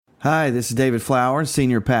Hi, this is David Flowers,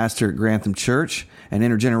 Senior Pastor at Grantham Church, an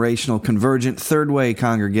intergenerational convergent third way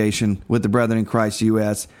congregation with the Brethren in Christ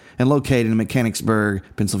U.S. and located in Mechanicsburg,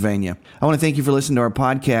 Pennsylvania. I want to thank you for listening to our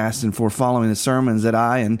podcast and for following the sermons that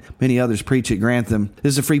I and many others preach at Grantham.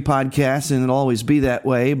 This is a free podcast and it'll always be that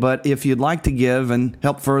way, but if you'd like to give and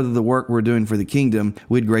help further the work we're doing for the kingdom,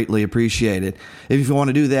 we'd greatly appreciate it. If you want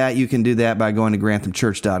to do that, you can do that by going to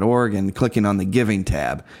granthamchurch.org and clicking on the Giving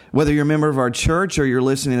tab. Whether you're a member of our church or you're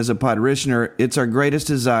listening as a parishioner, it's our greatest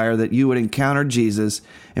desire that you would encounter Jesus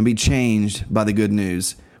and be changed by the good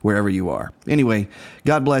news wherever you are. Anyway,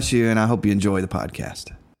 God bless you, and I hope you enjoy the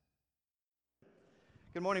podcast.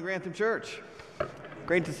 Good morning, Grantham Church.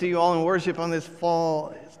 Great to see you all in worship on this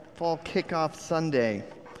fall kickoff Sunday.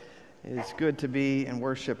 It's good to be in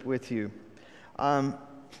worship with you.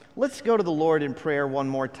 Let's go to the Lord in prayer one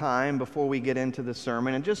more time before we get into the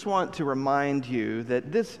sermon. And just want to remind you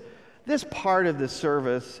that this part of the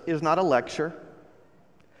service is not a lecture.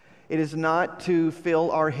 It is not to fill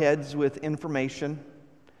our heads with information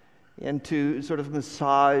and to sort of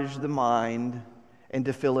massage the mind and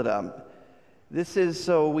to fill it up. This is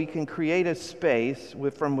so we can create a space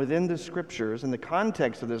from within the Scriptures, in the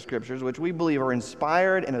context of the Scriptures, which we believe are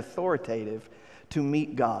inspired and authoritative, to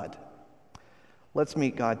meet God. Let's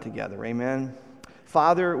meet God together. Amen.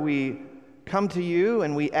 Father, we come to you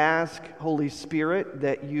and we ask, Holy Spirit,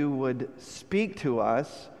 that you would speak to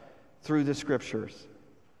us through the Scriptures.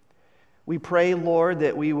 We pray, Lord,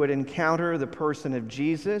 that we would encounter the person of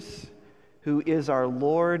Jesus, who is our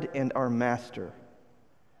Lord and our Master.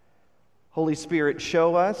 Holy Spirit,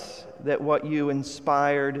 show us that what you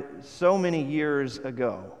inspired so many years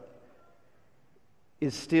ago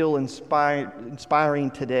is still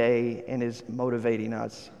inspiring today and is motivating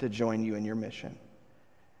us to join you in your mission.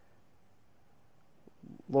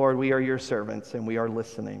 Lord, we are your servants and we are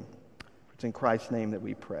listening. It's in Christ's name that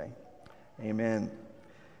we pray. Amen.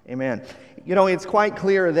 Amen. You know, it's quite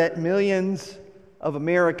clear that millions of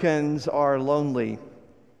Americans are lonely.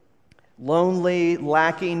 Lonely,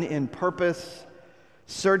 lacking in purpose,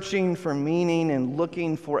 searching for meaning and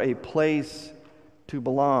looking for a place to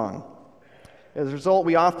belong. As a result,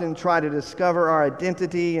 we often try to discover our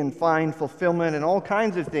identity and find fulfillment in all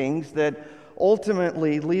kinds of things that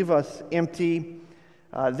ultimately leave us empty.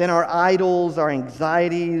 Then our idols, our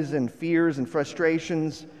anxieties and fears and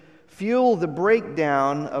frustrations fuel the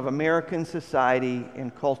breakdown of American society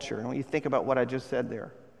and culture. And when you think about what I just said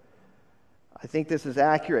there, I think this is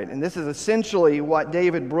accurate. And this is essentially what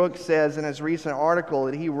David Brooks says in his recent article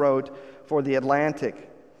that he wrote for The Atlantic.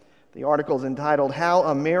 The article is entitled, "How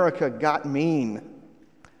America Got Mean."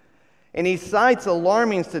 And he cites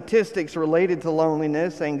alarming statistics related to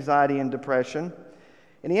loneliness, anxiety, and depression.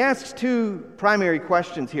 And he asks two primary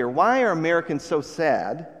questions here. Why are Americans so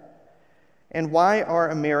sad? And why are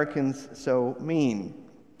Americans so mean?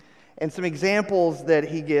 And some examples that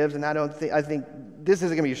he gives, and I think this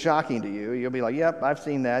isn't going to be shocking to you. You'll be like, yep, I've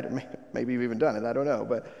seen that. Maybe you've even done it. I don't know.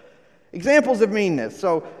 But examples of meanness.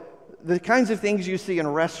 So the kinds of things you see in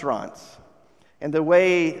restaurants and the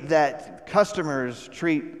way that customers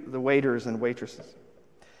treat the waiters and waitresses.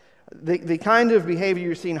 The kind of behavior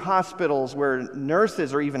you see in hospitals where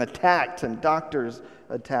nurses are even attacked and doctors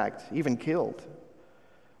attacked, even killed.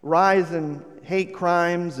 Rise in hate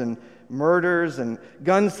crimes and murders, and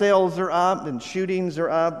gun sales are up and shootings are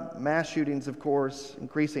up. Mass shootings, of course,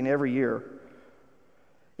 increasing every year.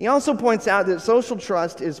 He also points out that social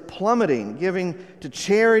trust is plummeting. Giving to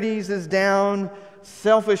charities is down.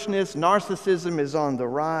 Selfishness, narcissism is on the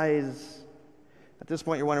rise. At this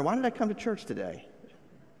point, you're wondering, why did I come to church today?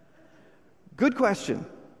 Good question.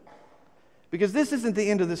 Because this isn't the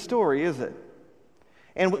end of the story, is it?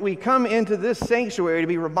 And we come into this sanctuary to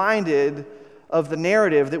be reminded of the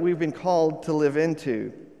narrative that we've been called to live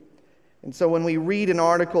into. And so when we read an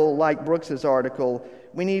article like Brooks's article,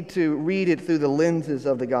 we need to read it through the lenses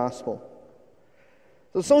of the gospel.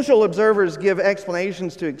 So social observers give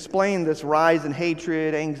explanations to explain this rise in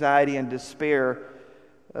hatred, anxiety, and despair.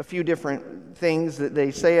 A few different things that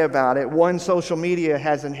they say about it. One, social media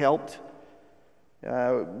hasn't helped.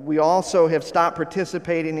 We also have stopped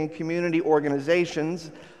participating in community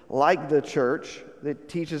organizations like the church that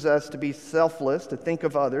teaches us to be selfless, to think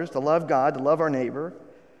of others, to love God, to love our neighbor.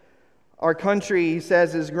 Our country, he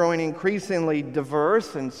says, is growing increasingly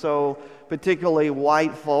diverse, and so particularly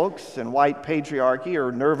white folks and white patriarchy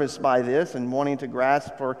are nervous by this and wanting to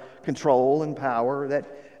grasp for control and power. That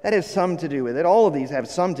has some to do with it. All of these have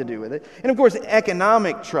some to do with it. And of course,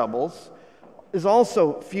 economic troubles is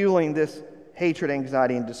also fueling this hatred,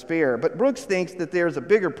 anxiety, and despair. But Brooks thinks that there's a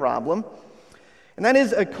bigger problem, and that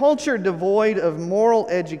is a culture devoid of moral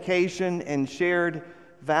education and shared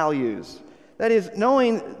values. That is,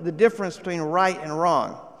 knowing the difference between right and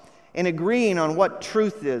wrong and agreeing on what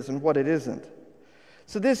truth is and what it isn't.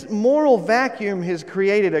 So this moral vacuum has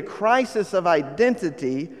created a crisis of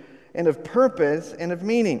identity and of purpose and of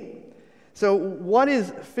meaning. So what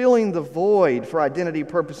is filling the void for identity,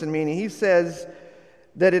 purpose, and meaning? He says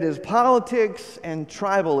that it is politics and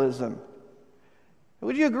tribalism.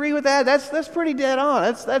 Would you agree with that? That's pretty dead on.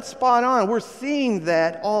 That's spot on. We're seeing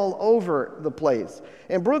that all over the place.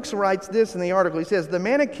 And Brooks writes this in the article. He says, the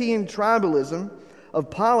Manichaean tribalism of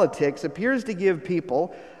politics appears to give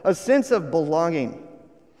people a sense of belonging.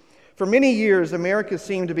 For many years, America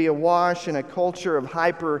seemed to be awash in a culture of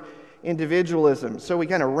hyper-individualism. So we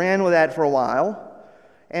kind of ran with that for a while,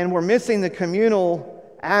 and we're missing the communal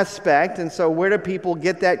aspect. And so where do people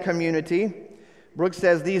get that community? Brooks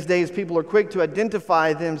says these days people are quick to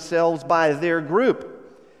identify themselves by their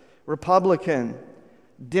group. Republican,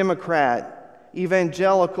 Democrat,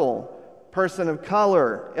 evangelical, person of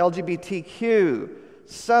color, LGBTQ,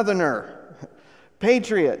 Southerner,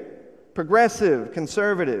 patriot, progressive,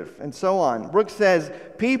 conservative, and so on. Brooks says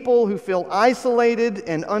people who feel isolated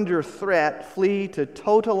and under threat flee to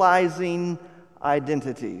totalizing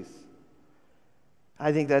identities.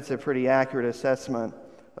 I think that's a pretty accurate assessment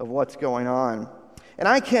of what's going on. And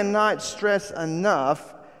I cannot stress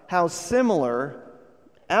enough how similar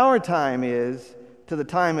our time is to the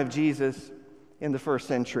time of Jesus in the first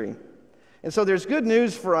century. And so there's good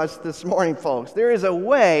news for us this morning, folks. There is a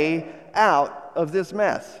way out of this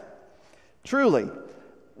mess. Truly,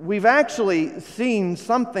 we've actually seen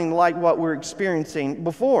something like what we're experiencing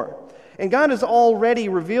before. And God has already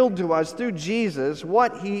revealed to us through Jesus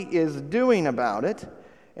what He is doing about it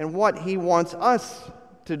and what He wants us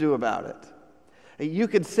to do about it. You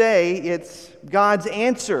could say it's God's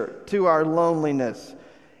answer to our loneliness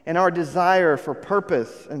and our desire for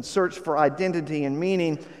purpose and search for identity and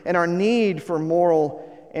meaning and our need for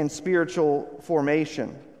moral and spiritual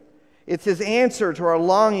formation. It's His answer to our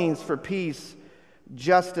longings for peace,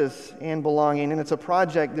 justice, and belonging. And it's a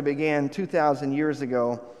project that began 2,000 years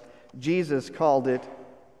ago. Jesus called it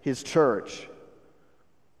His church.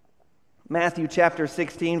 Matthew chapter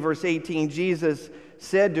 16, verse 18, Jesus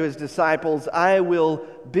said to His disciples, I will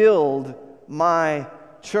build my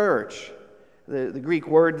church. The Greek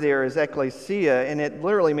word there is ekklesia, and it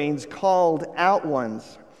literally means called out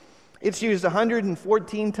ones. It's used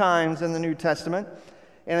 114 times in the New Testament.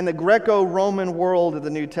 And in the Greco-Roman world of the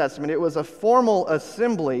New Testament, it was a formal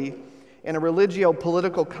assembly in a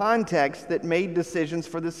religio-political context that made decisions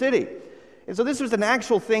for the city. And so this was an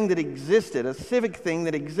actual thing that existed, a civic thing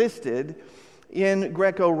that existed in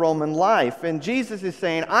Greco-Roman life. And Jesus is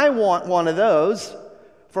saying, I want one of those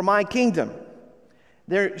for my kingdom.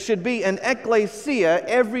 There should be an ekklesia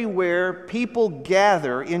everywhere people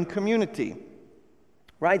gather in community.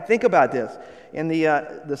 Right? Think about this. In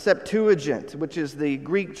the Septuagint, which is the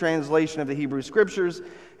Greek translation of the Hebrew Scriptures,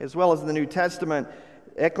 as well as the New Testament,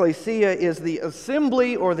 ekklesia is the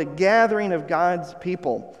assembly or the gathering of God's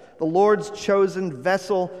people, the Lord's chosen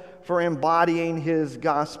vessel for embodying His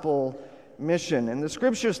gospel mission. And the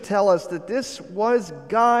Scriptures tell us that this was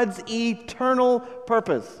God's eternal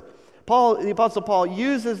purpose. The Apostle Paul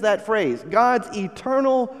uses that phrase, God's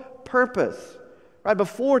eternal purpose. Right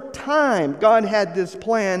before time, God had this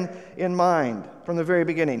plan in mind from the very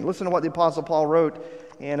beginning. Listen to what the Apostle Paul wrote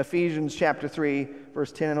in Ephesians chapter 3,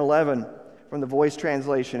 verse 10 and 11 from the Voice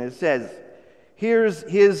translation. It says, here's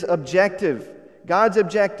His objective, God's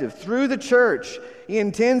objective. Through the church, He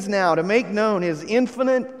intends now to make known His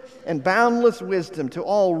infinite and boundless wisdom to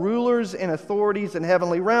all rulers and authorities in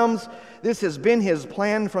heavenly realms. This has been His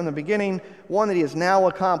plan from the beginning, one that He has now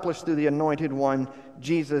accomplished through the Anointed One,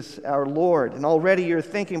 Jesus our Lord. And already you're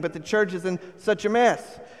thinking, but the church is in such a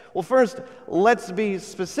mess. Well, first, let's be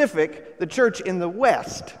specific. The church in the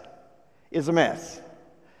West is a mess.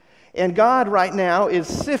 And God right now is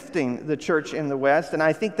sifting the church in the West, and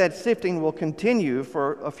I think that sifting will continue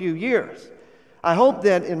for a few years. I hope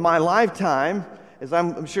that in my lifetime, as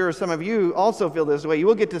I'm sure some of you also feel this way, you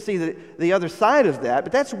will get to see the other side of that,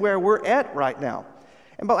 but that's where we're at right now.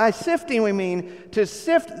 And by sifting, we mean to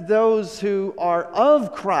sift those who are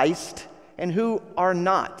of Christ and who are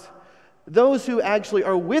not. Those who actually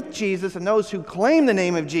are with Jesus and those who claim the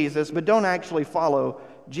name of Jesus but don't actually follow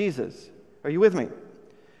Jesus. Are you with me?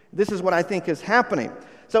 This is what I think is happening.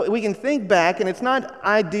 So we can think back, and it's not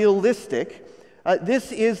idealistic.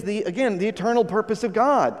 This is, again, the eternal purpose of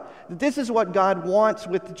God. This is what God wants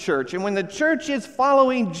with the church. And when the church is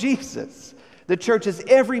following Jesus, the church is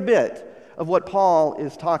every bit of what Paul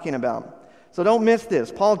is talking about. So don't miss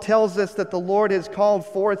this. Paul tells us that the Lord has called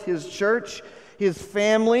forth His church. His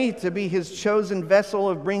family to be His chosen vessel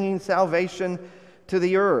of bringing salvation to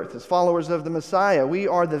the earth. As followers of the Messiah, we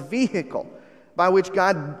are the vehicle by which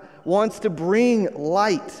God wants to bring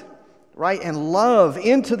light, right, and love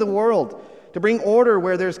into the world, to bring order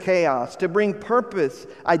where there's chaos, to bring purpose,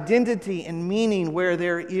 identity, and meaning where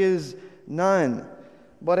there is none.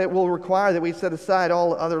 But it will require that we set aside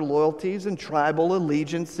all other loyalties and tribal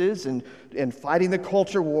allegiances and fighting the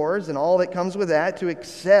culture wars and all that comes with that to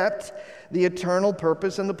accept the eternal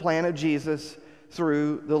purpose and the plan of Jesus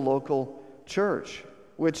through the local church,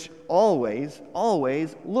 which always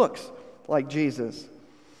looks like Jesus.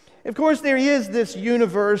 Of course, there is this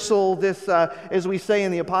universal, as we say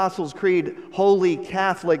in the Apostles' Creed, Holy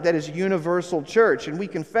Catholic, that is universal church, and we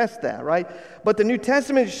confess that, right? But the New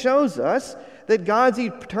Testament shows us that God's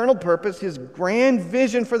eternal purpose, His grand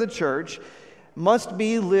vision for the church, must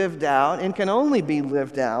be lived out and can only be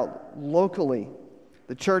lived out locally.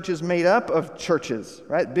 The church is made up of churches,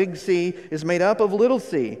 right? Big C is made up of little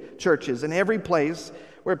c churches in every place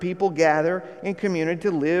where people gather in community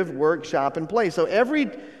to live, work, shop, and play. So every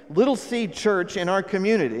little c church in our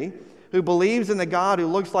community who believes in the God who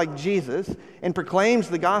looks like Jesus and proclaims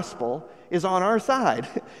the gospel is on our side,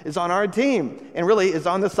 is on our team, and really is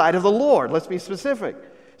on the side of the Lord. Let's be specific.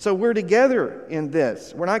 So we're together in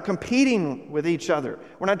this. We're not competing with each other.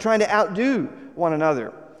 We're not trying to outdo one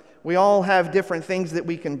another. We all have different things that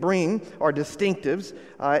we can bring, our distinctives,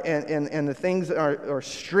 and the things that are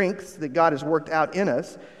strengths that God has worked out in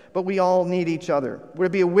us, but we all need each other. We're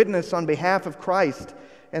to be a witness on behalf of Christ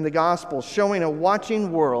and the gospel, showing a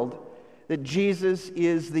watching world that Jesus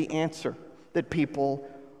is the answer that people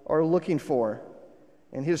are looking for.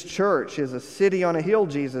 And His church is a city on a hill,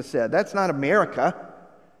 Jesus said. That's not America.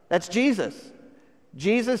 That's Jesus.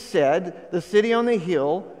 Jesus said the city on the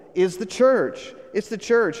hill is the church. It's the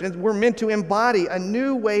church, and we're meant to embody a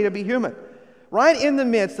new way to be human. Right in the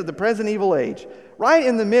midst of the present evil age, right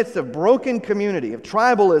in the midst of broken community, of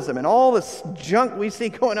tribalism, and all this junk we see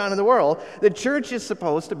going on in the world, the church is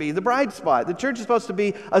supposed to be the bright spot. The church is supposed to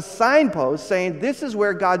be a signpost saying this is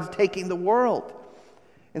where God's taking the world.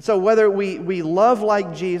 And so whether we love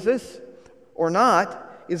like Jesus or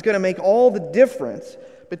not is going to make all the difference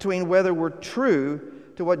between whether we're true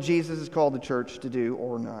to what Jesus has called the church to do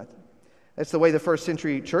or not. That's the way the first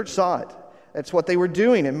century church saw it. That's what they were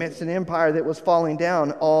doing amidst an empire that was falling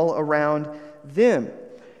down all around them.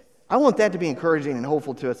 I want that to be encouraging and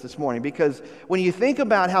hopeful to us this morning, because when you think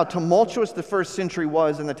about how tumultuous the first century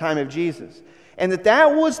was in the time of Jesus, and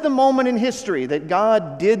that was the moment in history that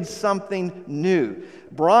God did something new,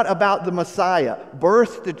 brought about the Messiah,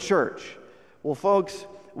 birthed the church. Well, folks,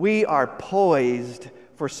 we are poised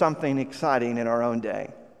for something exciting in our own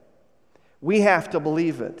day. We have to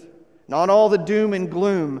believe it. Not all the doom and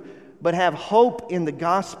gloom, but have hope in the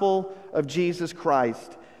gospel of Jesus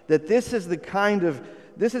Christ, that this is the kind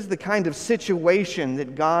of situation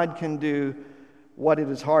that God can do what it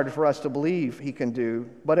is hard for us to believe He can do.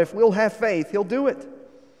 But if we'll have faith, He'll do it.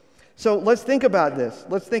 So let's think about this.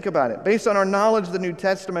 Let's think about it. Based on our knowledge of the New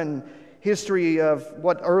Testament and history of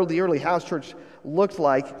what the early house church looked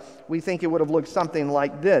like, we think it would have looked something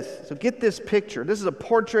like this. So get this picture. This is a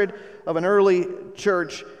portrait of an early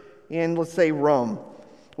church in, let's say, Rome.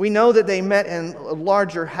 We know that they met in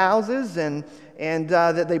larger houses and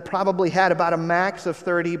that they probably had about a max of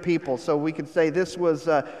 30 people. So we could say this was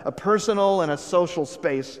a personal and a social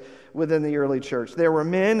space within the early church. There were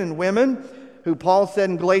men and women who Paul said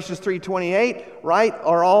in Galatians 3:28, right,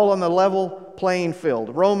 are all on the level playing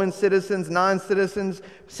field. Roman citizens, non-citizens,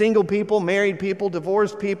 single people, married people,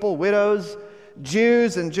 divorced people, widows,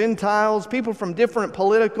 Jews and Gentiles, people from different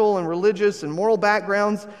political and religious and moral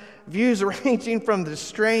backgrounds, views ranging from the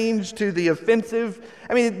strange to the offensive.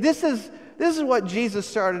 I mean, this is what Jesus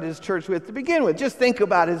started His church with to begin with. Just think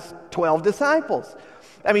about His 12 disciples.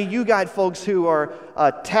 I mean, you got folks who are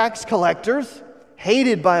tax collectors,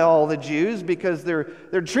 hated by all the Jews because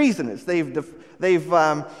they're treasonous. They've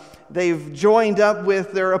joined up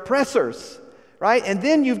with their oppressors, right? And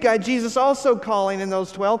then you've got Jesus also calling in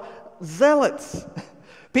those 12 zealots,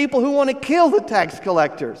 people who want to kill the tax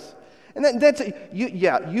collectors. And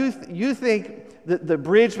you think that the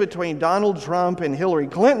bridge between Donald Trump and Hillary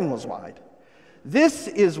Clinton was wide. This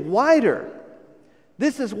is wider.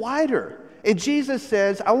 This is wider. And Jesus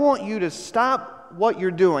says, I want you to stop what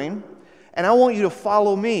you're doing, and I want you to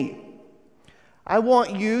follow me. I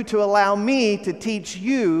want you to allow me to teach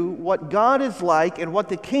you what God is like and what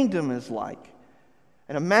the kingdom is like.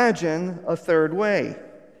 And imagine a third way.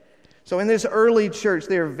 So in this early church,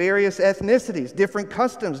 there are various ethnicities, different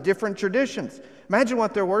customs, different traditions. Imagine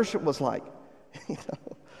what their worship was like.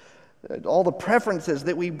 all the preferences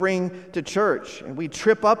that we bring to church. And we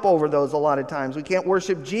trip up over those a lot of times. We can't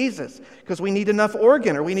worship Jesus because we need enough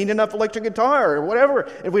organ or we need enough electric guitar or whatever.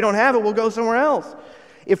 If we don't have it, we'll go somewhere else.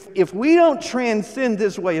 If we don't transcend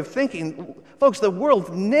this way of thinking, folks, the world's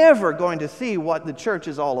never going to see what the church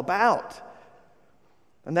is all about.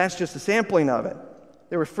 And that's just a sampling of it.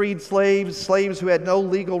 There were freed slaves, slaves who had no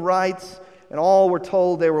legal rights, and all were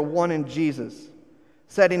told they were one in Jesus,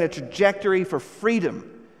 setting a trajectory for freedom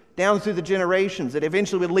down through the generations that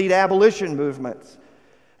eventually would lead abolition movements.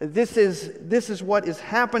 This is what is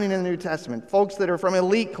happening in the New Testament. Folks that are from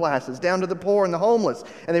elite classes down to the poor and the homeless.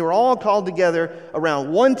 And they were all called together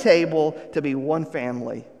around one table to be one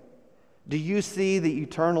family. Do you see the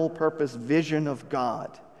eternal purpose vision of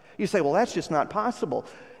God? You say, well, that's just not possible.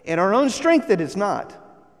 In our own strength, it is not.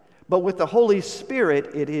 But with the Holy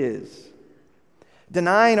Spirit, it is.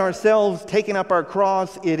 Denying ourselves, taking up our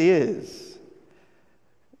cross, it is.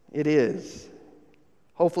 It is.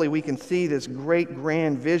 Hopefully we can see this great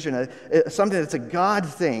grand vision, something that's a God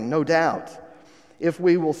thing, no doubt, if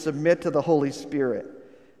we will submit to the Holy Spirit.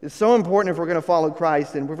 It's so important if we're going to follow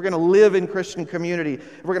Christ and if we're going to live in Christian community,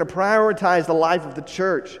 if we're going to prioritize the life of the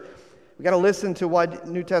church. We've got to listen to what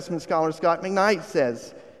New Testament scholar Scott McKnight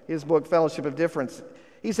says, his book, Fellowship of Difference.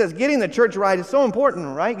 He says getting the church right is so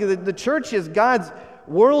important, right? The church is God's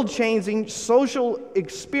world-changing social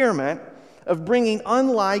experiment of bringing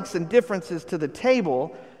unlikes and differences to the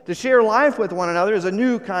table to share life with one another as a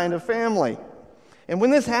new kind of family. And when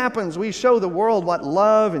this happens, we show the world what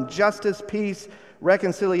love and justice, peace,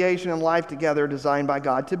 reconciliation, and life together are designed by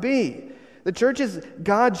God to be. The church is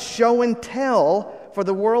God's show and tell for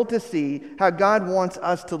the world to see how God wants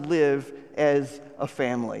us to live as a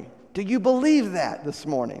family. Do you believe that this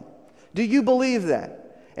morning? Do you believe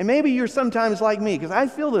that? And maybe you're sometimes like me, because I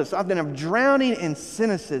feel this. I've been drowning in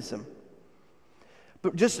cynicism.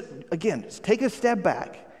 But just, again, take a step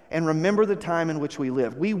back and remember the time in which we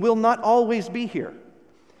live. We will not always be here.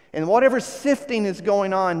 And whatever sifting is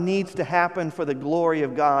going on needs to happen for the glory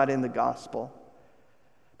of God in the gospel.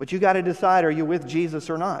 But you got to decide, are you with Jesus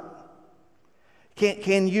or not?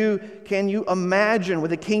 Can you imagine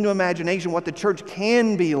with a kingdom imagination what the church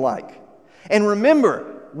can be like? And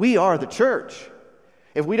remember, we are the church.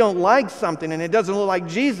 If we don't like something and it doesn't look like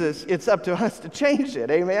Jesus, it's up to us to change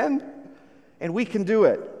it. Amen? And we can do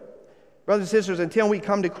it. Brothers and sisters, until we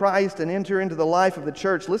come to Christ and enter into the life of the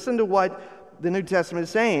church, listen to what the New Testament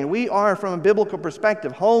is saying. We are, from a biblical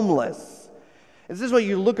perspective, homeless. This is what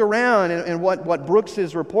you look around, and what Brooks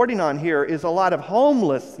is reporting on here is a lot of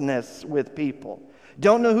homelessness with people.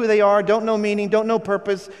 Don't know who they are, don't know meaning, don't know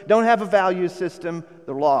purpose, don't have a value system.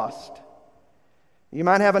 They're lost. You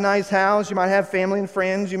might have a nice house, you might have family and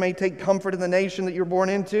friends, you may take comfort in the nation that you're born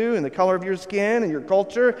into, and the color of your skin, and your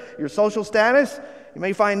culture, your social status. You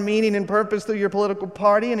may find meaning and purpose through your political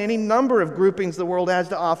party and any number of groupings the world has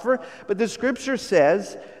to offer. But the Scripture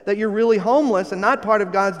says that you're really homeless and not part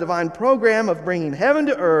of God's divine program of bringing heaven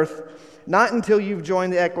to earth, not until you've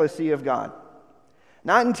joined the ecclesia of God.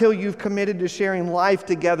 Not until you've committed to sharing life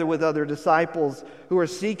together with other disciples who are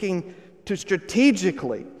seeking to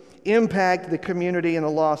strategically impact the community and the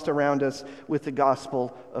lost around us with the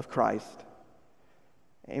gospel of Christ.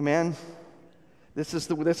 Amen? This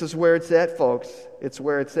is where it's at, folks. It's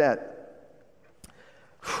where it's at.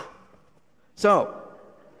 So,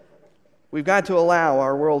 we've got to allow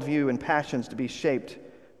our worldview and passions to be shaped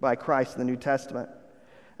by Christ in the New Testament.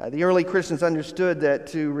 The early Christians understood that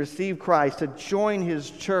to receive Christ, to join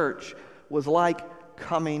His church, was like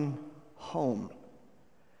coming home.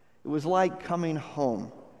 It was like coming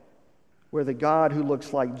home, where the God who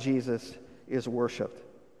looks like Jesus is worshiped.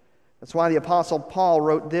 That's why the Apostle Paul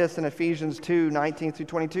wrote this in Ephesians 2:19 through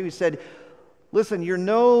 22. He said, listen, you're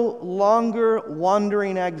no longer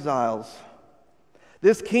wandering exiles.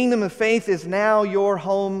 This kingdom of faith is now your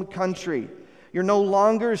home country. You're no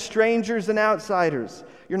longer strangers and outsiders.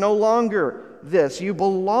 You're no longer this. You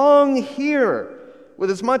belong here with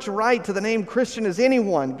as much right to the name Christian as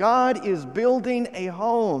anyone. God is building a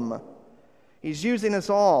home. He's using us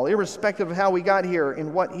all, irrespective of how we got here,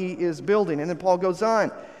 in what He is building. And then Paul goes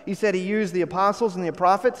on. He said He used the apostles and the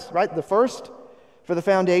prophets, right, the first, for the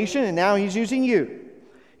foundation, and now He's using you.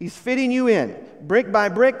 He's fitting you in, brick by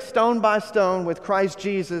brick, stone by stone, with Christ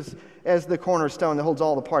Jesus as the cornerstone that holds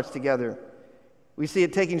all the parts together. We see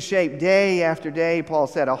it taking shape day after day, Paul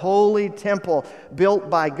said, a holy temple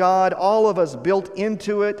built by God, all of us built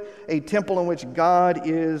into it, a temple in which God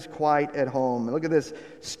is quite at home. And look at this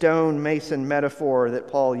stone mason metaphor that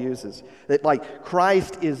Paul uses, that like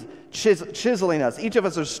Christ is chiseling us. Each of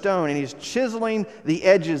us are stone, and he's chiseling the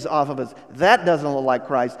edges off of us. That doesn't look like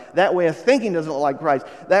Christ. That way of thinking doesn't look like Christ.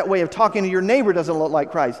 That way of talking to your neighbor doesn't look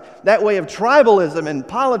like Christ. That way of tribalism and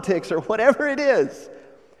politics or whatever it is.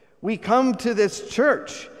 We come to this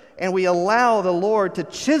church and we allow the Lord to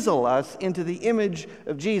chisel us into the image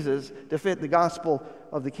of Jesus to fit the gospel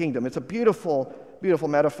of the kingdom. It's a beautiful, beautiful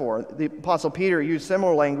metaphor. The Apostle Peter used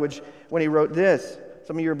similar language when he wrote this.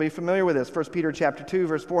 Some of you will be familiar with this. 1 Peter chapter 2,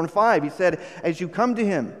 verse 4 and 5. He said, as you come to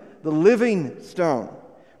him, the living stone,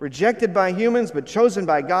 rejected by humans but chosen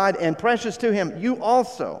by God and precious to him, you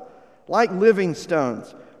also, like living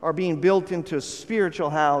stones, are being built into a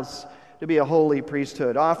spiritual house to be a holy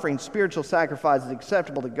priesthood, offering spiritual sacrifices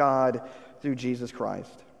acceptable to God through Jesus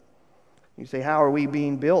Christ. You say, how are we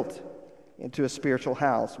being built into a spiritual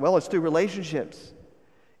house? Well, it's through relationships.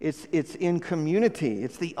 It's in community.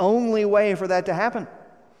 It's the only way for that to happen.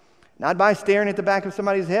 Not by staring at the back of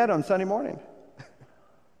somebody's head on Sunday morning.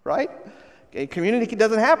 Right? Okay, community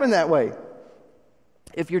doesn't happen that way.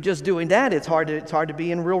 If you're just doing that, it's hard to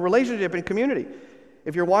be in real relationship and community.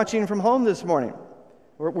 If you're watching from home this morning,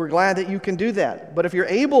 we're glad that you can do that. But if you're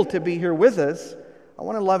able to be here with us, I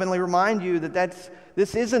want to lovingly remind you that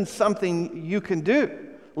this isn't something you can do,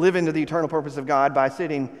 live into the eternal purpose of God by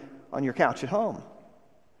sitting on your couch at home.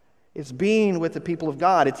 It's being with the people of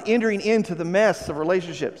God. It's entering into the mess of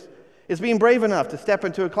relationships. It's being brave enough to step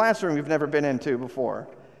into a classroom you've never been into before,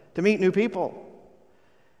 to meet new people.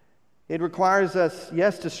 It requires us,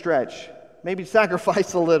 yes, to stretch, maybe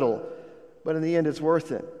sacrifice a little, but in the end it's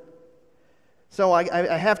worth it. So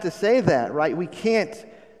I have to say that, right? We can't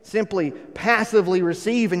simply passively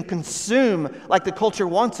receive and consume like the culture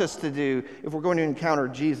wants us to do if we're going to encounter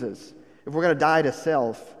Jesus, if we're going to die to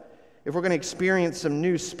self, if we're going to experience some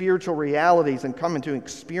new spiritual realities and come into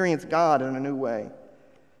experience God in a new way.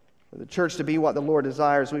 For the church to be what the Lord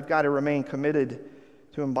desires, we've got to remain committed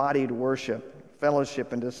to embodied worship,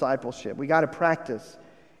 fellowship, and discipleship. We've got to practice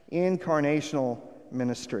incarnational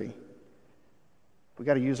ministry. We've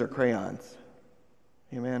got to use our crayons.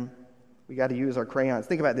 Amen. We got to use our crayons.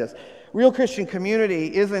 Think about this. Real Christian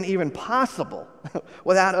community isn't even possible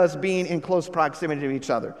without us being in close proximity to each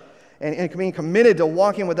other and being committed to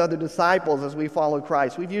walking with other disciples as we follow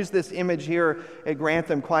Christ. We've used this image here at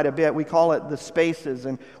Grantham quite a bit. We call it the spaces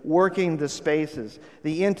and working the spaces,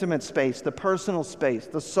 the intimate space, the personal space,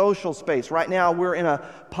 the social space. Right now we're in a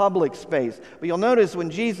public space. But you'll notice when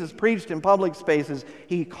Jesus preached in public spaces,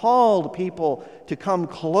 he called people to come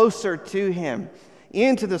closer to him,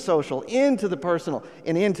 into the social, into the personal,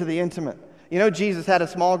 and into the intimate. You know, Jesus had a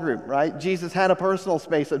small group, right? Jesus had a personal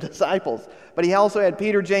space of disciples, but he also had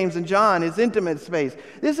Peter, James, and John, his intimate space.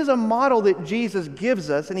 This is a model that Jesus gives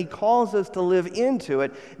us, and he calls us to live into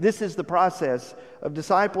it. This is the process of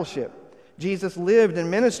discipleship. Jesus lived and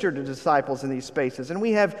ministered to disciples in these spaces, and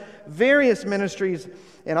we have various ministries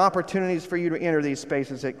and opportunities for you to enter these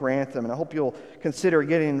spaces at Grantham, and I hope you'll consider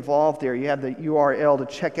getting involved there. You have the URL to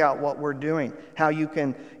check out what we're doing, how you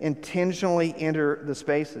can intentionally enter the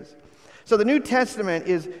spaces. So the New Testament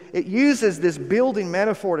it uses this building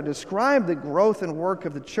metaphor to describe the growth and work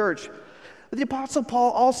of the church. But the Apostle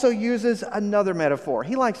Paul also uses another metaphor.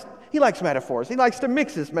 He likes metaphors. He likes to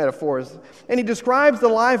mix his metaphors. And he describes the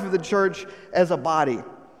life of the church as a body.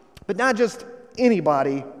 But not just any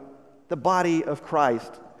body, the body of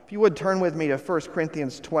Christ. If you would turn with me to 1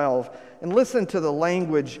 Corinthians 12 and listen to the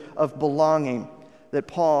language of belonging that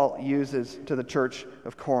Paul uses to the church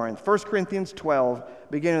of Corinth. 1 Corinthians 12,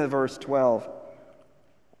 beginning at verse 12.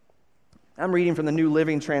 I'm reading from the New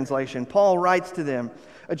Living Translation. Paul writes to them,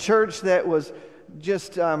 a church that was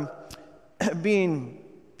just being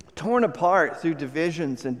torn apart through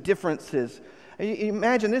divisions and differences. You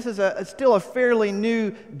imagine this is still a fairly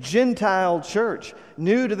new Gentile church,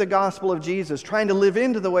 new to the gospel of Jesus, trying to live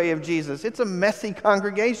into the way of Jesus. It's a messy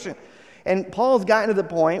congregation. And Paul's gotten to the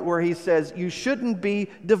point where he says, you shouldn't be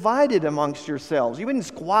divided amongst yourselves. You've been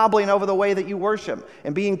squabbling over the way that you worship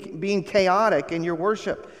and being chaotic in your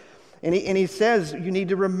worship. And he says you need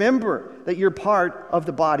to remember that you're part of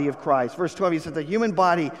the body of Christ. Verse 12, he says the human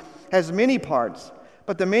body has many parts,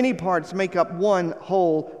 but the many parts make up one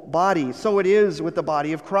whole body. So it is with the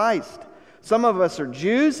body of Christ. Some of us are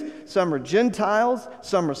Jews, some are Gentiles,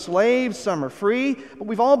 some are slaves, some are free, but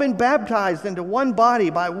we've all been baptized into one body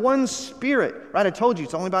by one Spirit. Right? I told you,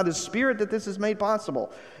 it's only by the Spirit that this is made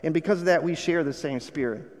possible. And because of that, we share the same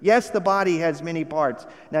Spirit. Yes, the body has many parts.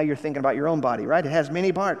 Now you're thinking about your own body, right? It has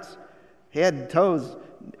many parts. Head, toes,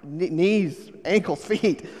 knees, ankles,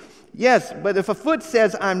 feet. Yes, but if a foot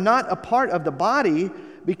says, I'm not a part of the body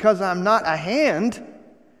because I'm not a hand,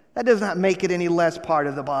 that does not make it any less part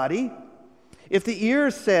of the body. If the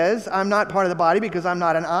ear says, I'm not part of the body because I'm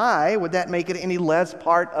not an eye, would that make it any less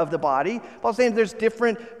part of the body? Paul's saying there's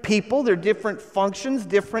different people, there are different functions,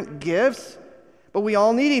 different gifts, but we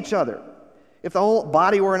all need each other. If the whole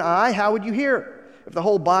body were an eye, how would you hear? If the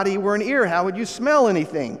whole body were an ear, how would you smell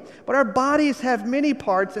anything? But our bodies have many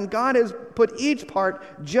parts, and God has put each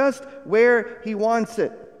part just where He wants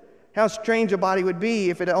it. How strange a body would be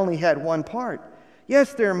if it only had one part.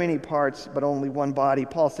 Yes, there are many parts, but only one body.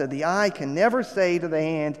 Paul said, the eye can never say to the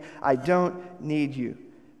hand, I don't need you.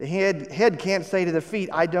 The head can't say to the feet,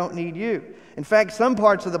 I don't need you. In fact, some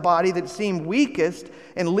parts of the body that seem weakest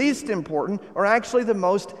and least important are actually the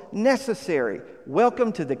most necessary.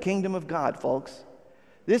 Welcome to the kingdom of God, folks.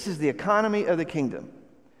 This is the economy of the kingdom.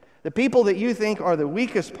 The people that you think are the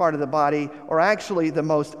weakest part of the body are actually the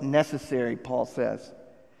most necessary, Paul says.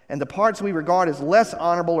 And the parts we regard as less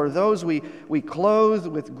honorable are those we clothe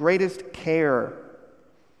with greatest care.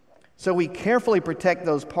 So we carefully protect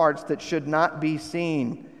those parts that should not be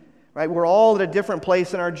seen. Right? We're all at a different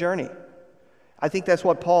place in our journey. I think that's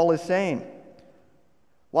what Paul is saying.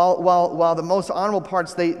 While the most honorable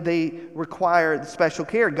parts, they require special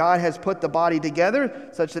care, God has put the body together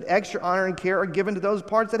such that extra honor and care are given to those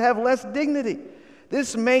parts that have less dignity.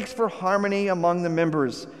 This makes for harmony among the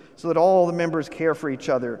members, so that all the members care for each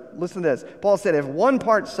other. Listen to this. Paul said, if one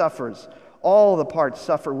part suffers, all the parts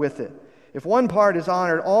suffer with it. If one part is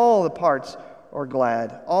honored, all the parts are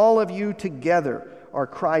glad. All of you together are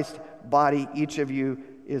Christ's body. Each of you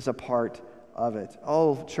is a part of it.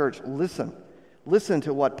 Oh, church, listen. Listen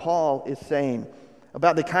to what Paul is saying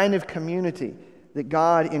about the kind of community that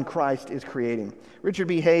God in Christ is creating. Richard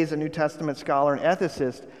B. Hayes, a New Testament scholar and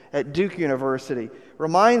ethicist at Duke University,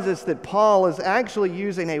 reminds us that Paul is actually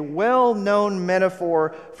using a well-known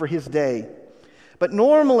metaphor for his day. But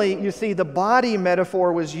normally, you see, the body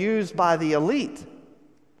metaphor was used by the elite.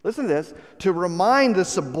 Listen to this, to remind the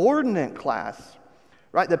subordinate class,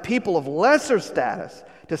 right, the people of lesser status,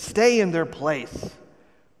 to stay in their place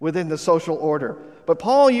within the social order. But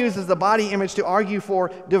Paul uses the body image to argue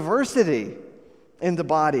for diversity in the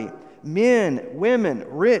body. Men, women,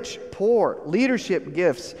 rich, poor, leadership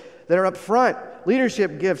gifts that are up front,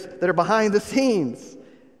 leadership gifts that are behind the scenes,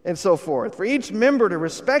 and so forth. For each member to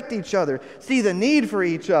respect each other, see the need for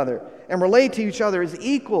each other, and relate to each other as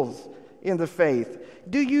equals in the faith.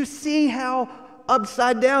 Do you see how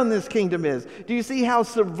upside down this kingdom is? Do you see how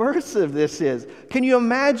subversive this is? Can you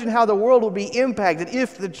imagine how the world would be impacted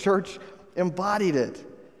if the church embodied it?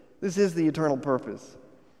 This is the eternal purpose.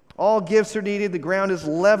 All gifts are needed. The ground is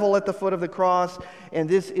level at the foot of the cross, and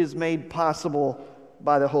this is made possible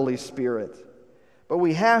by the Holy Spirit. But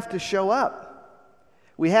we have to show up.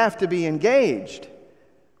 We have to be engaged.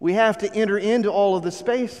 We have to enter into all of the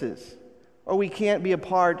spaces, or we can't be a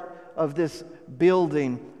part of this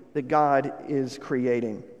building that God is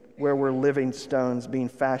creating, where we're living stones being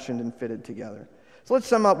fashioned and fitted together. So let's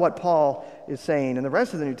sum up what Paul is saying, and the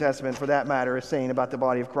rest of the New Testament, for that matter, is saying about the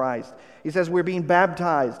body of Christ. He says we're being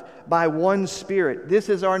baptized by one Spirit. This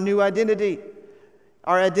is our new identity.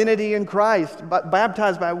 Our identity in Christ,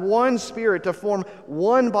 baptized by one Spirit to form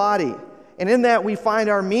one body. And in that we find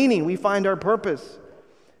our meaning, we find our purpose.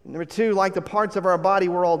 Number two, like the parts of our body,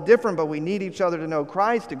 we're all different, but we need each other to know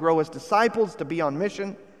Christ, to grow as disciples, to be on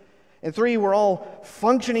mission. And three, we're all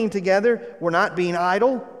functioning together. We're not being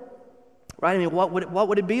idle. Right? I mean, what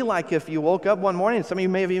would it be like if you woke up one morning, and some of you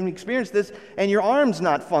may have even experienced this, and your arm's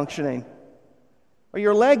not functioning, or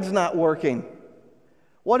your leg's not working?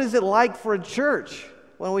 What is it like for a church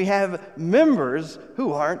when we have members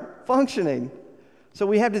who aren't functioning? So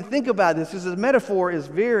we have to think about this. This metaphor is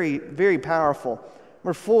very, very powerful.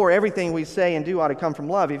 Number four, everything we say and do ought to come from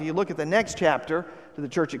love. If you look at the next chapter to the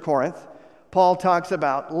church at Corinth, Paul talks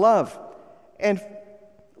about love. And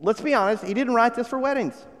let's be honest, he didn't write this for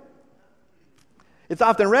weddings. It's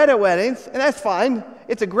often read at weddings, and that's fine.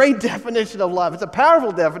 It's a great definition of love. It's a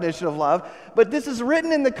powerful definition of love. But this is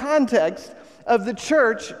written in the context of the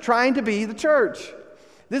church trying to be the church.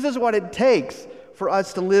 This is what it takes for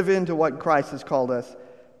us to live into what Christ has called us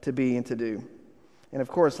to be and to do. And of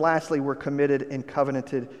course, lastly, we're committed and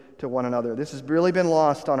covenanted to one another. This has really been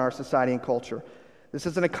lost on our society and culture. This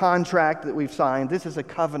isn't a contract that we've signed. This is a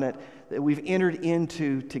covenant that we've entered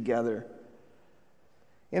into together.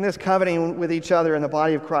 In this covenant with each other in the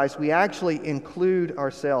body of Christ, we actually include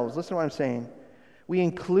ourselves. Listen to what I'm saying. We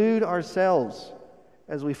include ourselves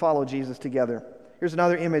as we follow Jesus together. Here's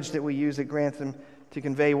another image that we use at Grantham to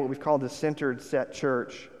convey what we've called the centered set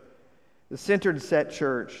church. The centered set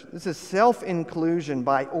church. This is self-inclusion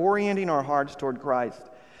by orienting our hearts toward Christ.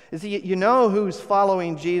 You see, you know who's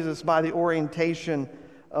following Jesus by the orientation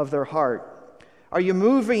of their heart. Are you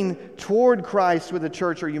moving toward Christ with the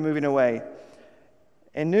church, or are you moving away?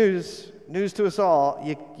 And news to us all,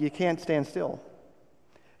 you can't stand still.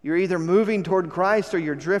 You're either moving toward Christ or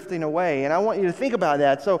you're drifting away. And I want you to think about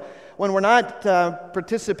that. So when we're not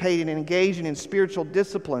participating and engaging in spiritual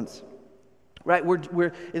disciplines, right,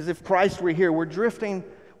 we're as if Christ were here, we're drifting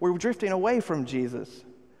away from Jesus.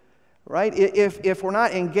 Right? If we're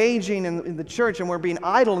not engaging in the church and we're being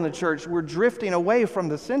idle in the church, we're drifting away from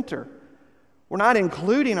the center. We're not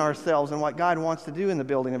including ourselves in what God wants to do in the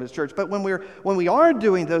building of His church. But when we are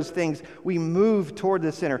doing those things, we move toward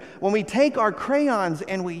the center. When we take our crayons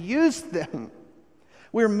and we use them,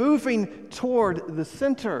 we're moving toward the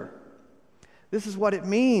center. This is what it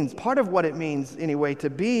means, part of what it means anyway, to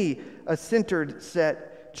be a centered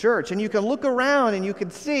set church. And you can look around and you can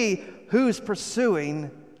see who's pursuing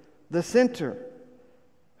the center,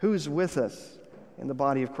 who's with us in the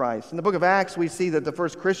body of Christ. In the book of Acts, we see that the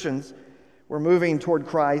first Christians were moving toward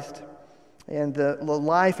Christ, and the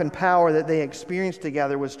life and power that they experienced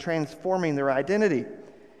together was transforming their identity,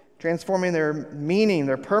 transforming their meaning,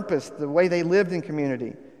 their purpose, the way they lived in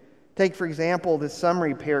community. Take, for example, this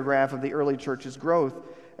summary paragraph of the early church's growth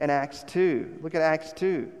in Acts 2. Look at Acts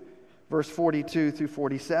 2, verse 42 through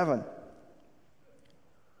 47.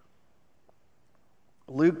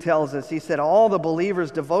 Luke tells us, he said, all the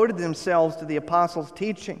believers devoted themselves to the apostles'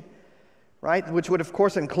 teaching, right? Which would, of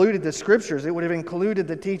course, included the scriptures. It would have included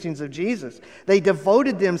the teachings of Jesus. They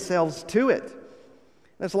devoted themselves to it.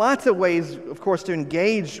 There's lots of ways, of course, to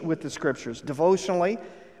engage with the scriptures, devotionally,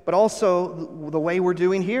 but also the way we're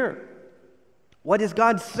doing here. What is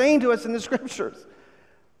God saying to us in the scriptures?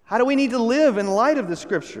 How do we need to live in light of the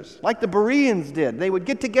scriptures? Like the Bereans did. They would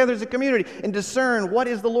get together as a community and discern what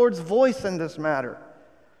is the Lord's voice in this matter.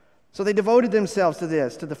 So they devoted themselves to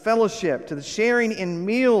this, to the fellowship, to the sharing in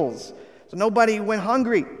meals, so nobody went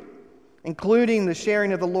hungry, including the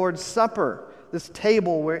sharing of the Lord's Supper, this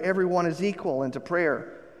table where everyone is equal, and to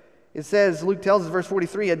prayer. It says, Luke tells us, verse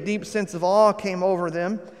 43, a deep sense of awe came over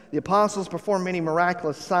them. The apostles performed many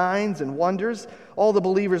miraculous signs and wonders. All the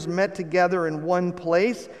believers met together in one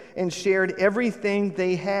place and shared everything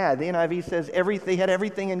they had. The NIV says they had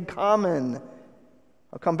everything in common.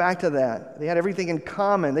 I'll come back to that. They had everything in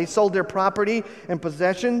common. They sold their property and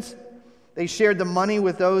possessions. They shared the money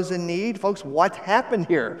with those in need. Folks, what happened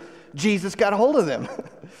here? Jesus got a hold of them.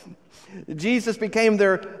 Jesus became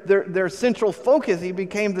their central focus. He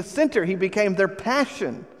became the center. He became their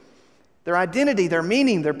passion, their identity, their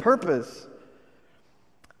meaning, their purpose.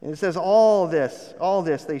 And it says all this,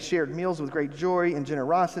 they shared meals with great joy and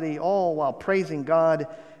generosity, all while praising God,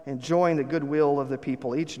 enjoying the goodwill of the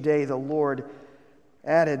people. Each day the Lord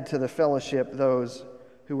added to the fellowship those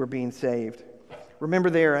who were being saved. Remember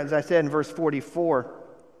there, as I said in verse 44,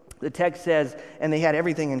 the text says, and they had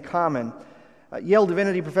everything in common. Yale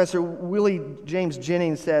Divinity professor Willie James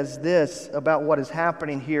Jennings says this about what is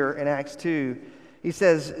happening here in Acts 2. He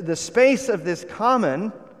says, the space of this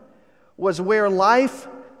common was where life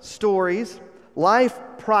stories, life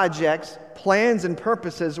projects, plans, and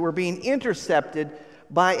purposes were being intercepted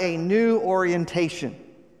by a new orientation.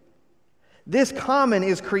 This common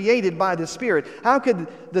is created by the Spirit. How could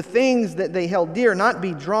the things that they held dear not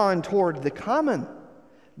be drawn toward the common?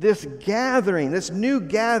 This gathering, this new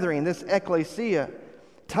gathering, this ecclesia,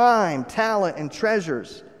 time, talent, and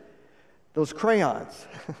treasures, those crayons,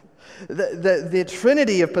 the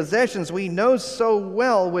trinity of possessions we know so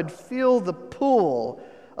well would feel the pull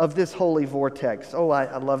of this holy vortex. Oh,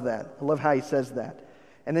 I love that. I love how he says that.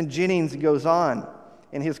 And then Jennings goes on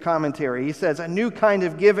in his commentary. He says, a new kind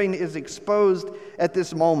of giving is exposed at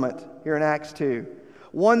this moment here in Acts 2.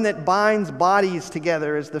 One that binds bodies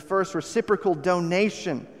together as the first reciprocal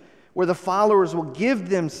donation, where the followers will give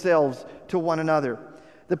themselves to one another.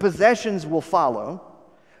 The possessions will follow.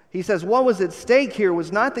 He says, what was at stake here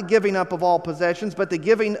was not the giving up of all possessions, but the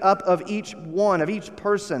giving up of each one, of each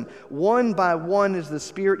person, one by one as the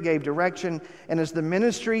Spirit gave direction and as the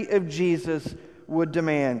ministry of Jesus would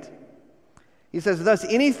demand. He says, thus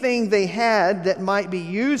anything they had that might be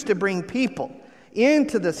used to bring people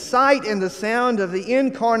into the sight and the sound of the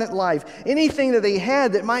incarnate life, anything that they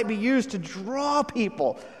had that might be used to draw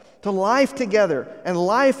people to life together and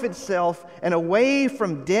life itself, and away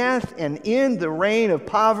from death and in the reign of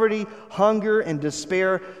poverty, hunger, and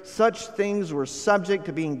despair. Such things were subject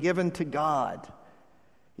to being given to God.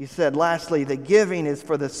 He said, lastly, the giving is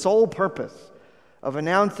for the sole purpose of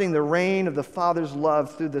announcing the reign of the Father's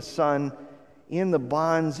love through the Son in the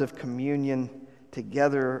bonds of communion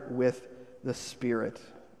together with the Spirit.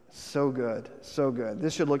 So good, so good.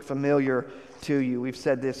 This should look familiar to you. We've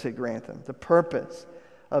said this at Grantham. The purpose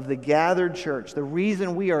of the gathered church, the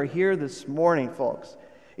reason we are here this morning, folks,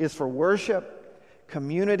 is for worship,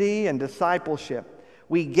 community, and discipleship.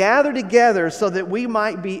 We gather together so that we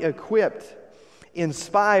might be equipped,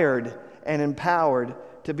 inspired, and empowered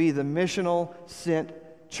to be the missional sent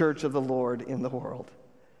church of the Lord in the world.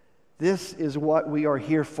 This is what we are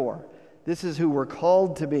here for. This is who we're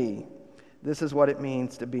called to be. This is what it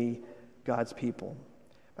means to be God's people.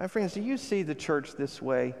 My friends, do you see the church this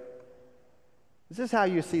way? Is this how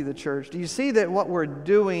you see the church? Do you see that what we're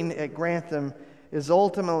doing at Grantham is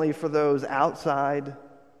ultimately for those outside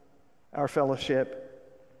our fellowship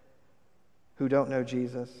who don't know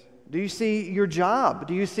Jesus? Do you see your job?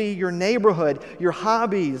 Do you see your neighborhood, your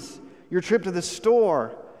hobbies, your trip to the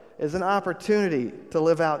store as an opportunity to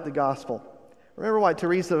live out the gospel? Remember what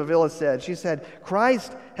Teresa of Avila said. She said,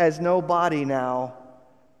 Christ has no body now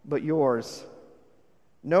but yours.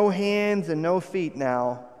 No hands and no feet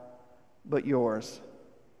now but yours.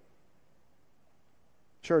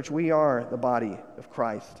 Church, we are the body of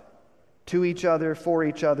Christ. To each other, for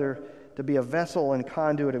each other, to be a vessel and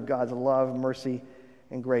conduit of God's love, mercy,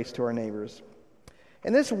 and grace to our neighbors.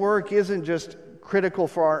 And this work isn't just critical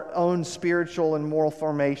for our own spiritual and moral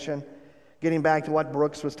formation, getting back to what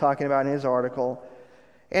Brooks was talking about in his article,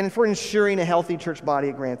 and for ensuring a healthy church body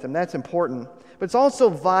at Grantham. That's important. But it's also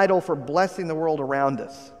vital for blessing the world around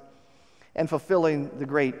us and fulfilling the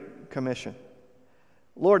Great Commission.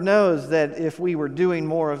 Lord knows that if we were doing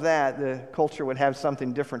more of that, the culture would have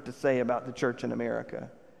something different to say about the church in America.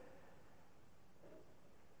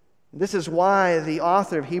 This is why the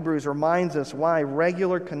author of Hebrews reminds us why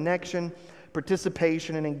regular connection,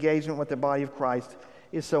 participation, and engagement with the body of Christ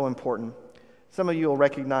is so important. Some of you will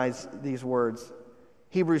recognize these words.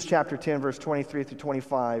 Hebrews chapter 10, verse 23 through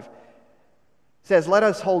 25 says, "Let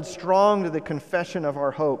us hold strong to the confession of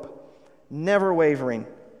our hope, never wavering,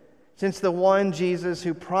 since the one Jesus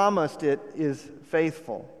who promised it is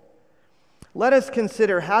faithful. Let us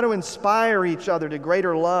consider how to inspire each other to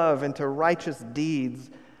greater love and to righteous deeds,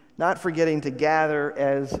 not forgetting to gather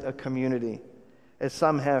as a community, as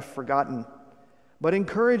some have forgotten, but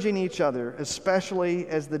encouraging each other, especially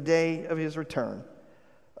as the day of his return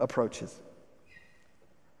approaches."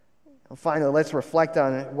 And finally, let's reflect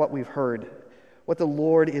on what we've heard, what the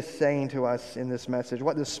Lord is saying to us in this message,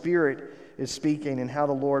 what the Spirit is speaking, and how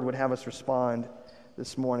the Lord would have us respond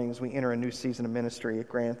this morning as we enter a new season of ministry at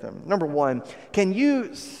Grantham. Number one, can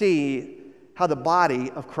you see how the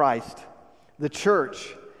body of Christ, the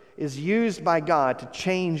church, is used by God to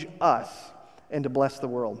change us and to bless the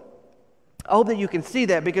world? I hope that you can see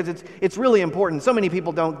that, because it's really important. So many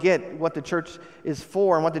people don't get what the church is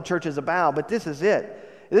for and what the church is about, but this is it.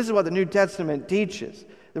 This is what the New Testament teaches.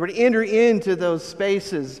 That we're to enter into those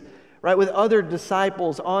spaces, right, with other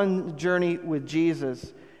disciples on the journey with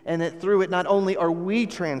Jesus, and that through it not only are we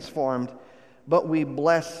transformed, but we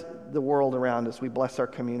bless the world around us. We bless our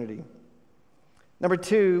community. Number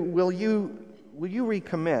two, will you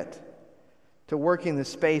recommit to working the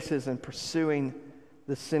spaces and pursuing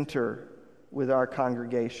the center with our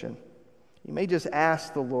congregation? You may just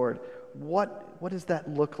ask the Lord, what does that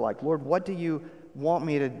look like? Lord, what do you want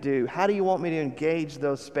me to do? How do you want me to engage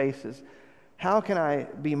those spaces? How can I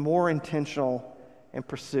be more intentional in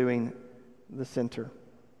pursuing the center?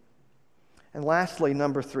 And lastly,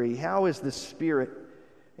 number three, how is the Spirit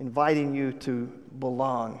inviting you to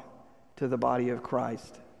belong to the body of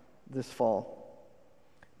Christ this fall?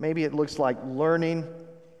 Maybe it looks like learning,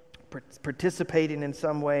 participating in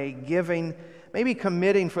some way, giving, maybe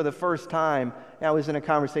committing for the first time. I was in a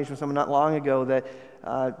conversation with someone not long ago that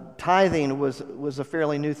tithing was a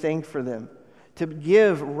fairly new thing for them, to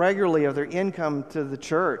give regularly of their income to the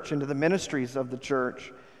church and to the ministries of the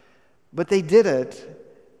church. But they did it,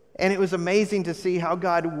 and it was amazing to see how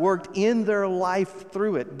God worked in their life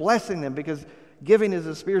through it, blessing them, because giving is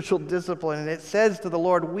a spiritual discipline, and it says to the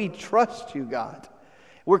Lord, we trust you, God.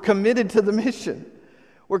 We're committed to the mission.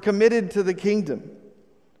 We're committed to the kingdom.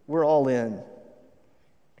 We're all in.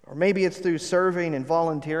 Or maybe it's through serving and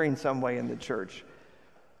volunteering some way in the church.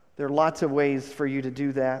 There are lots of ways for you to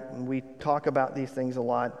do that, and we talk about these things a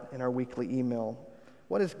lot in our weekly email.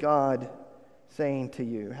 What is God saying to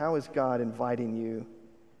you? How is God inviting you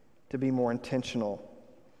to be more intentional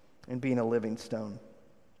and being a living stone.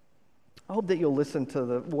 I hope that you'll listen to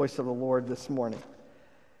the voice of the Lord this morning.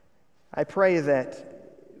 I pray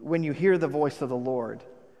that when you hear the voice of the Lord,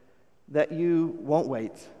 that you won't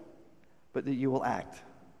wait, but that you will act.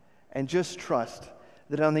 And just trust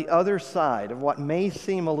that on the other side of what may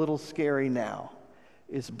seem a little scary now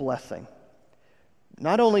is blessing.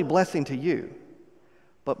 Not only blessing to you,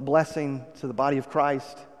 but blessing to the body of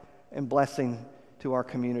Christ and blessing to our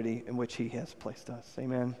community in which He has placed us.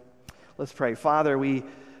 Amen. Let's pray. Father, we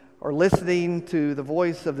are listening to the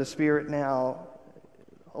voice of the Spirit now.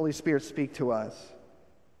 Holy Spirit, speak to us.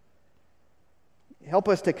 Help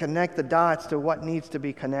us to connect the dots to what needs to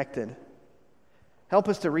be connected. Help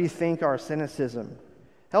us to rethink our cynicism.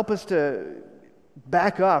 Help us to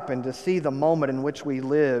back up and to see the moment in which we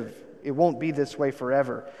live. It won't be this way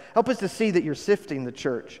forever. Help us to see that you're sifting the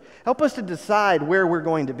church. Help us to decide where we're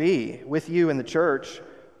going to be, with you in the church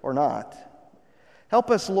or not. Help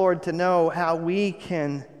us, Lord, to know how we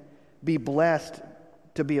can be blessed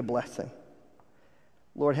to be a blessing.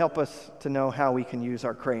 Lord, help us to know how we can use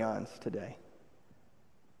our crayons today.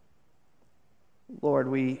 Lord,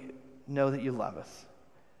 we know that you love us,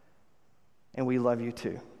 and we love you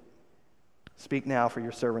too. Speak now, for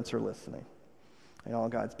your servants are listening. And all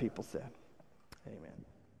God's people said, amen.